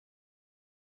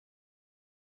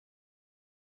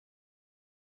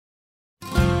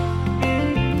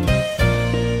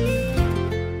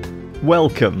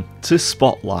Welcome to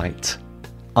Spotlight.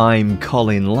 I'm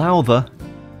Colin Lowther.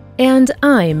 And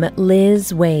I'm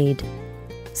Liz Waid.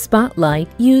 Spotlight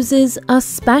uses a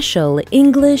special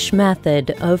English method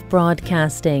of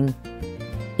broadcasting.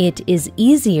 It is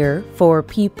easier for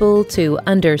people to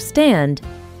understand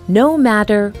no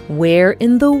matter where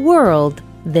in the world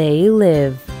they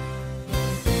live.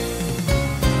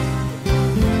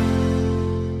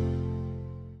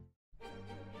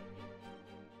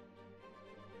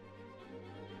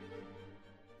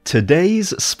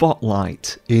 Today's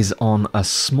spotlight is on a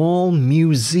small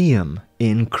museum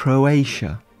in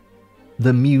Croatia.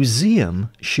 The museum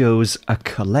shows a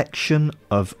collection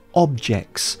of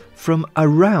objects from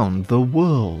around the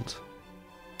world.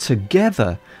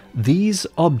 Together, these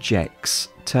objects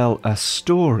tell a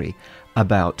story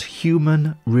about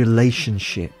human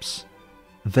relationships.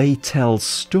 They tell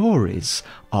stories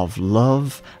of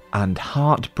love and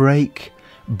heartbreak,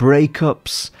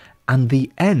 breakups, and the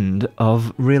end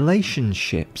of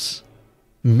relationships.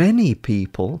 Many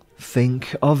people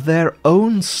think of their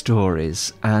own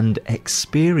stories and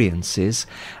experiences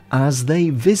as they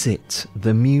visit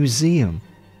the museum.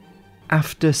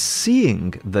 After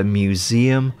seeing the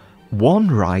museum, one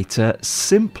writer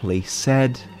simply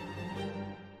said,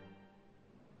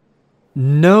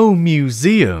 "No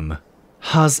museum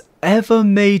has ever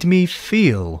made me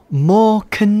feel more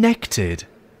connected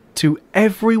to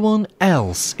everyone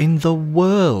else in the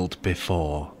world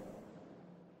before."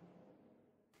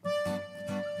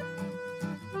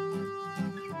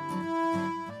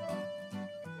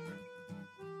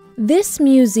 This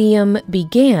museum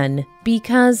began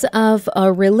because of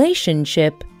a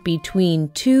relationship between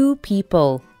two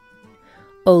people.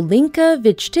 Olinka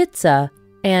Vichtica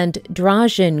and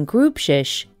Dražen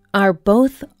Grubšić are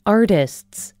both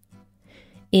artists.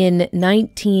 In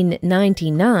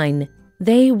 1999,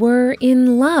 they were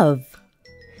in love.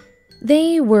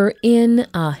 They were in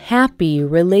a happy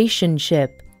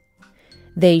relationship.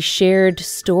 They shared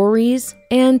stories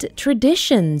and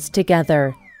traditions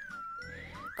together.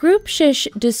 Grubšić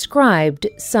described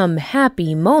some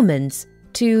happy moments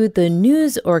to the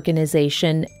news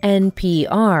organization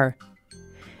NPR.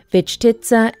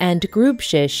 Vichtica and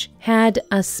Grubšić had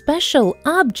a special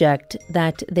object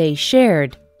that they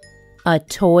shared, a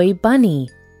toy bunny.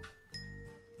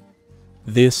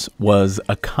 This was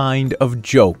a kind of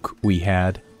joke we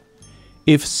had.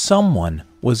 If someone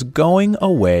was going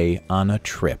away on a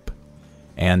trip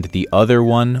and the other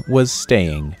one was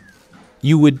staying,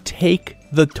 you would take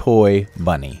the toy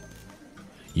bunny.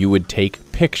 You would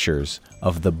take pictures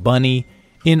of the bunny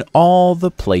in all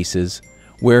the places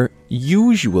where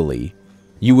usually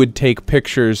you would take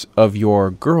pictures of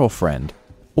your girlfriend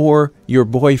or your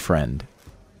boyfriend.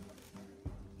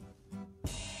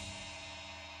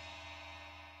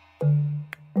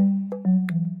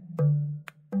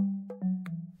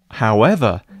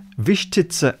 However,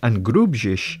 Vichtica and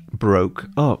Grubšić broke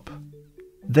up.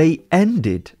 They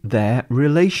ended their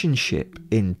relationship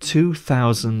in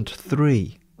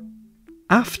 2003.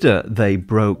 After they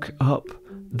broke up,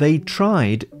 they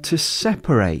tried to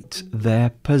separate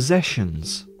their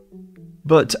possessions.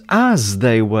 But as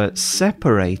they were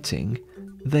separating,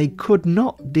 they could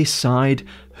not decide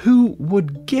who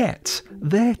would get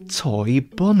their toy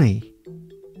bunny.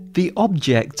 The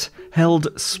object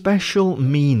held special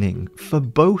meaning for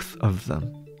both of them.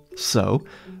 So,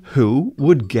 who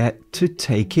would get to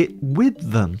take it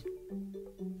with them?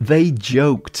 They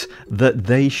joked that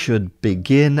they should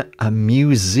begin a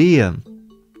museum.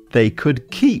 They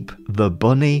could keep the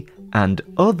bunny and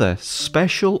other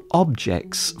special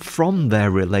objects from their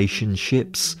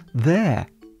relationships there.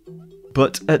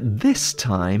 But at this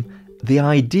time, the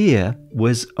idea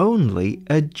was only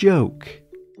a joke.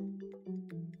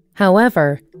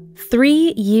 However,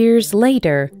 3 years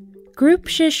later,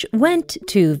 Grubšić went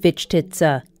to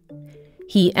Vichtica.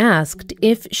 He asked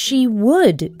if she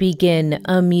would begin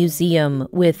a museum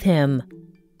with him.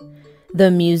 The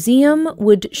museum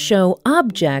would show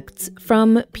objects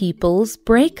from people's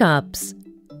breakups.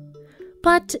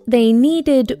 But they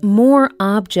needed more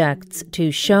objects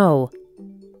to show.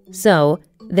 So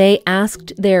they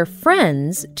asked their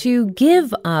friends to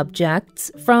give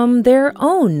objects from their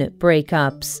own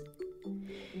breakups.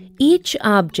 Each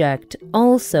object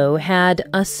also had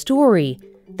a story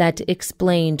that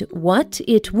explained what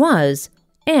it was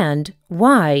and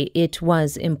why it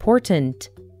was important.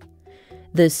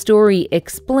 The story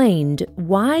explained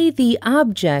why the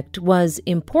object was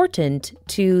important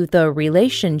to the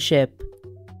relationship.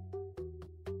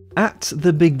 At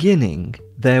the beginning,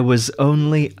 there was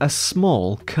only a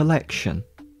small collection.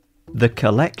 The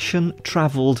collection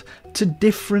travelled to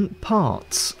different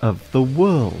parts of the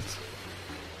world.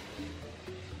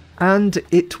 and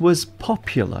it was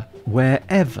popular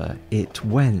wherever it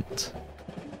went.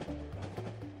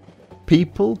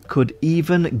 People could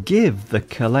even give the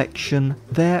collection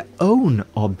their own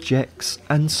objects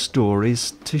and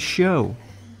stories to show.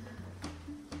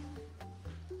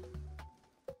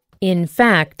 In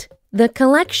fact, the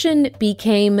collection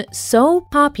became so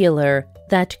popular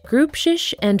that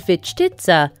Grubšiš and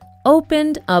Vichtica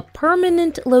opened a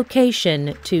permanent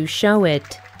location to show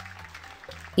it.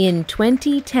 In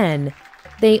 2010,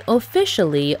 they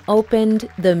officially opened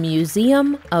the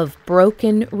Museum of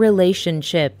Broken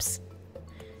Relationships.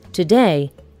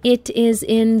 Today, it is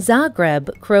in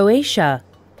Zagreb, Croatia.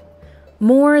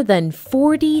 More than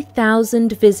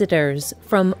 40,000 visitors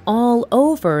from all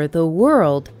over the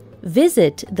world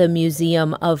visit the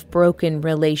Museum of Broken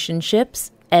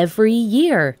Relationships every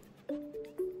year.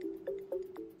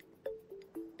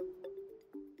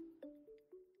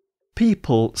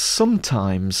 People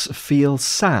sometimes feel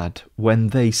sad when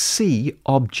they see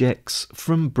objects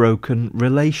from broken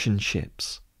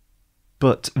relationships.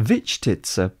 But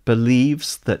Vichtica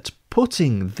believes that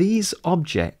putting these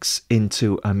objects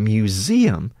into a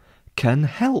museum can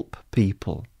help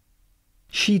people.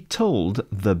 She told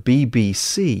the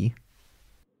BBC,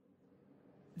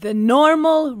 "The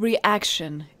normal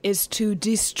reaction is to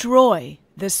destroy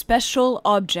the special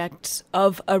objects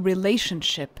of a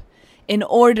relationship in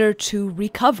order to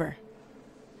recover.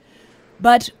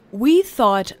 But we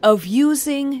thought of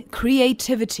using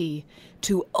creativity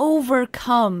to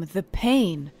overcome the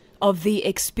pain of the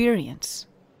experience.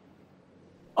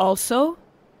 Also,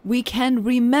 we can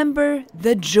remember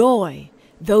the joy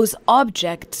those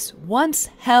objects once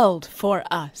held for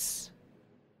us."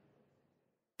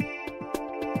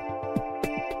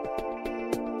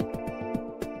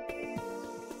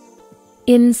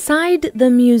 Inside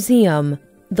the museum,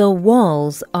 the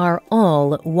walls are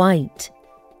all white.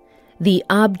 The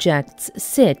objects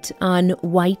sit on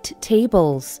white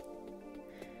tables.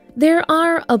 There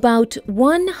are about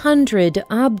 100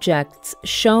 objects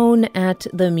shown at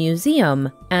the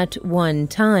museum at one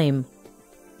time.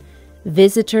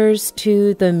 Visitors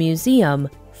to the museum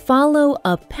follow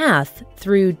a path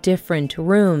through different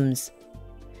rooms.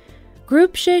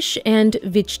 Grubšiš and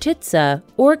Vichtica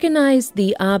organize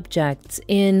the objects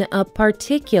in a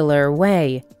particular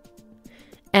way.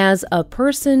 As a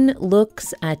person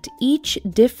looks at each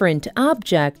different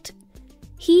object,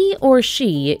 he or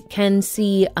she can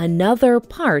see another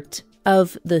part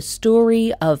of the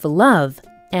story of love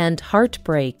and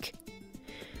heartbreak.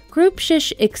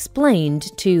 Grubšiš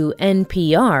explained to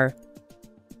NPR,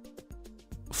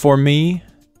 "For me,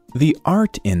 the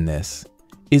art in this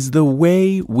is the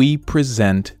way we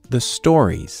present the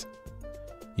stories.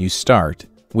 You start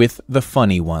with the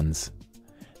funny ones.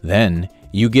 Then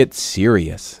you get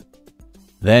serious.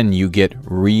 Then you get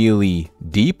really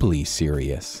deeply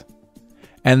serious.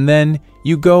 And then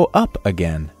you go up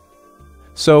again.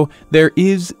 So there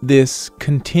is this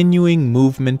continuing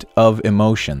movement of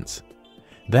emotions.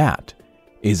 That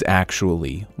is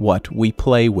actually what we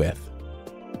play with."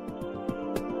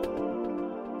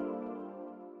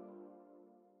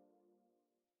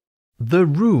 The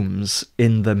rooms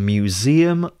in the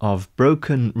Museum of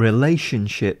Broken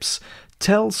Relationships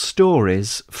tell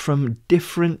stories from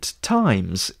different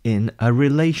times in a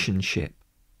relationship.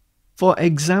 For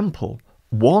example,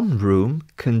 one room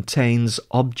contains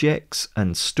objects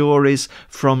and stories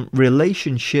from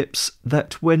relationships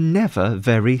that were never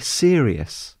very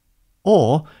serious,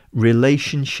 or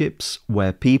relationships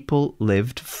where people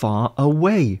lived far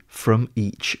away from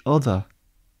each other.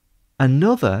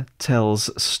 Another tells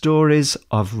stories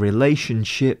of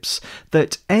relationships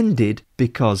that ended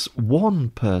because one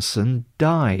person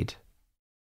died.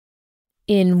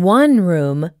 In one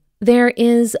room, there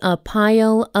is a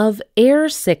pile of air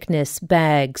sickness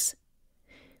bags.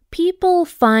 People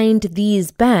find these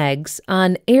bags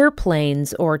on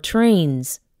airplanes or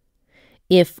trains.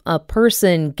 If a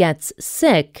person gets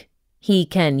sick, he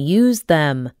can use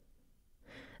them.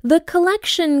 The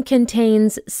collection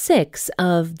contains 6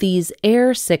 of these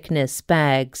air sickness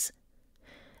bags.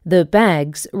 The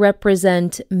bags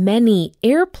represent many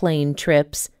airplane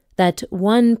trips that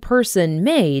one person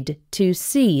made to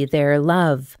see their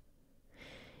love.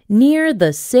 Near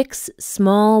the 6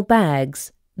 small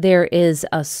bags, there is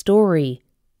a story.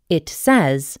 It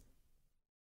says,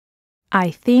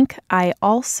 "I think I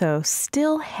also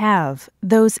still have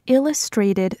those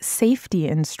illustrated safety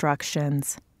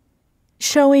instructions,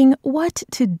 showing what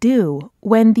to do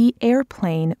when the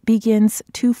airplane begins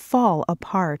to fall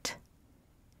apart.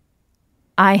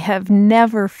 I have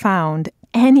never found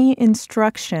any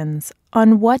instructions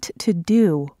on what to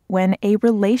do when a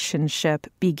relationship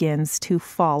begins to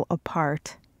fall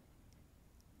apart.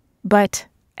 but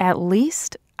at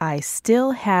least I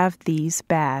still have these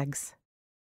bags.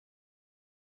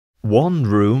 One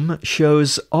room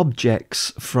shows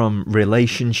objects from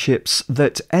relationships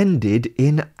that ended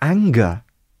in anger.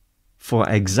 For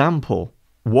example,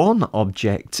 one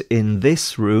object in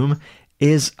this room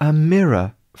is a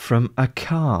mirror from a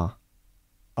car.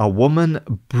 A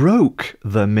woman broke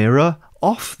the mirror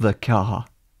off the car.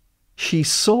 She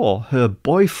saw her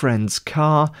boyfriend's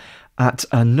car at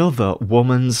another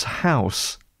woman's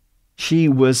house. She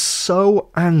was so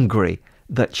angry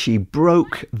that she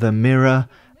broke the mirror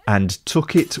and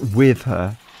took it with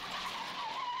her.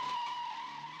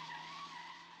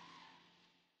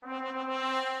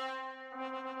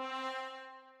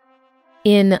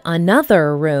 In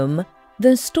another room,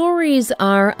 the stories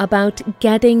are about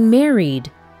getting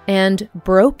married and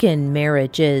broken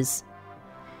marriages.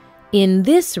 In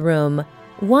this room,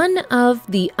 one of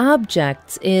the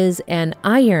objects is an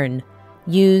iron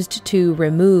used to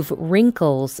remove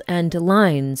wrinkles and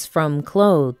lines from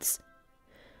clothes.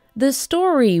 The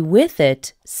story with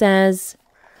it says,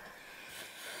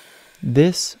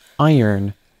 "This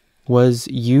iron was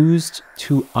used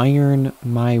to iron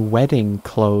my wedding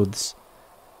clothes.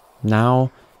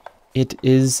 Now it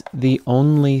is the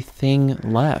only thing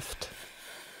left."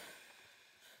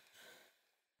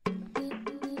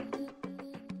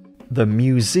 The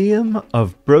Museum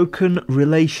of Broken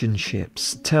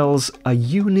Relationships tells a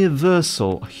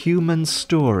universal human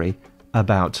story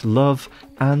about love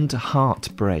and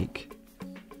heartbreak.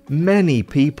 Many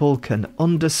people can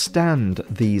understand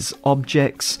these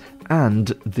objects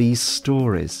and these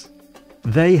stories.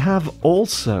 They have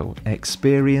also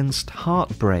experienced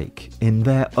heartbreak in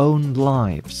their own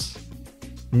lives.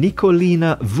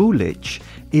 Nikolina Vulic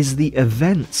is the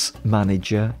events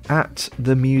manager at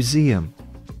the museum.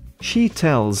 She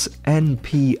tells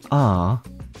NPR,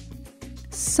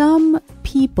 "Some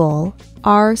people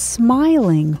are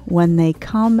smiling when they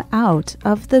come out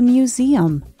of the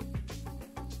museum.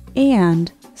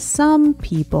 And some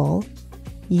people,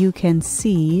 you can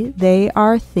see they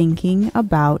are thinking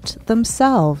about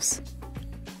themselves.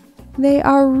 They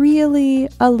are really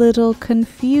a little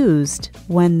confused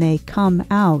when they come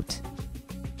out.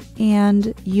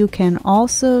 And you can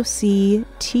also see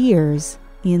tears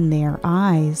in their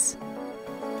eyes."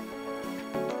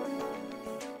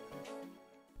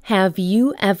 Have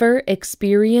you ever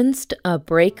experienced a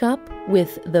breakup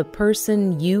with the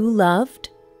person you loved?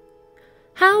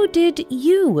 How did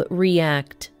you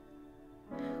react?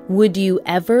 Would you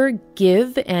ever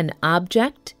give an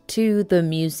object to the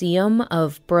Museum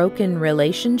of Broken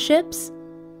Relationships?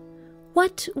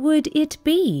 What would it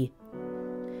be?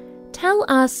 Tell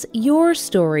us your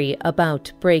story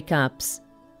about breakups.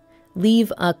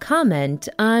 Leave a comment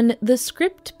on the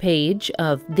script page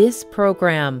of this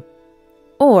program,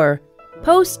 or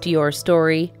post your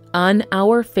story on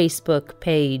our Facebook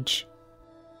page.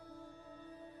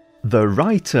 The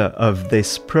writer of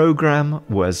this program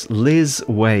was Liz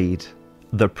Waid.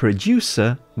 The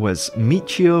producer was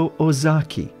Michio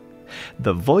Ozaki.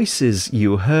 The voices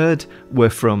you heard were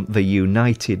from the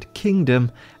United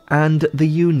Kingdom and the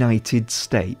United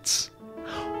States.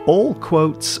 All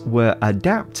quotes were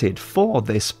adapted for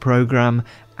this program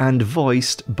and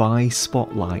voiced by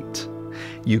Spotlight.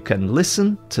 You can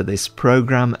listen to this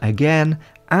program again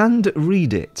and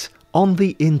read it on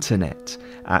the internet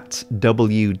at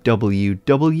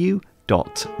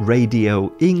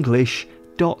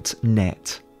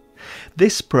www.radioenglish.net.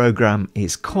 This program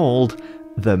is called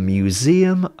The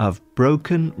Museum of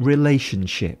Broken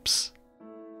Relationships.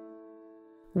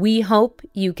 We hope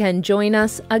you can join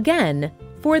us again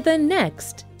for the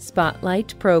next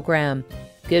Spotlight program.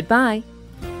 Goodbye.